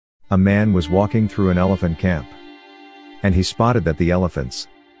A man was walking through an elephant camp. And he spotted that the elephants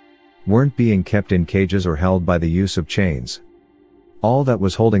weren't being kept in cages or held by the use of chains. All that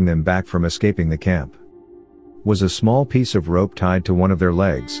was holding them back from escaping the camp was a small piece of rope tied to one of their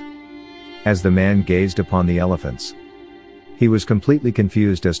legs. As the man gazed upon the elephants, he was completely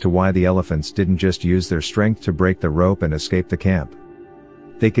confused as to why the elephants didn't just use their strength to break the rope and escape the camp.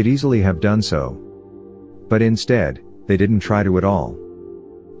 They could easily have done so. But instead, they didn't try to at all.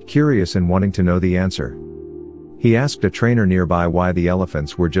 Curious and wanting to know the answer, he asked a trainer nearby why the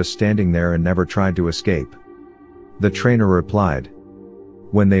elephants were just standing there and never tried to escape. The trainer replied,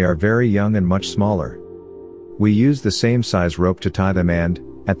 "When they are very young and much smaller, we use the same size rope to tie them and,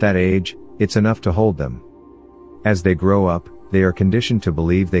 at that age, it's enough to hold them. As they grow up, they are conditioned to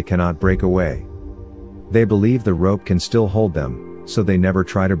believe they cannot break away. They believe the rope can still hold them, so they never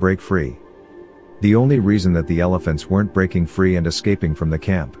try to break free." The only reason that the elephants weren't breaking free and escaping from the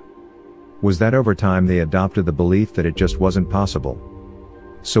camp was that over time they adopted the belief that it just wasn't possible.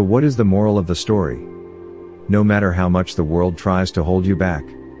 So what is the moral of the story? No matter how much the world tries to hold you back,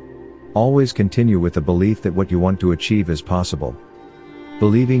 always continue with the belief that what you want to achieve is possible.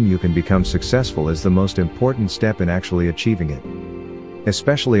 Believing you can become successful is the most important step in actually achieving it.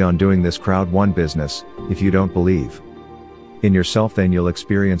 Especially on doing this CROWD1 business. If you don't believe in yourself, then you'll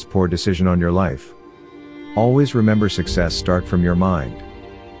experience poor decision on your life. Always remember, success starts from your mind.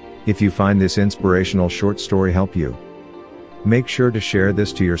 If you find this inspirational short story help you, make sure to share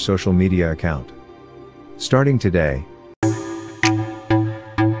this to your social media account. Starting today,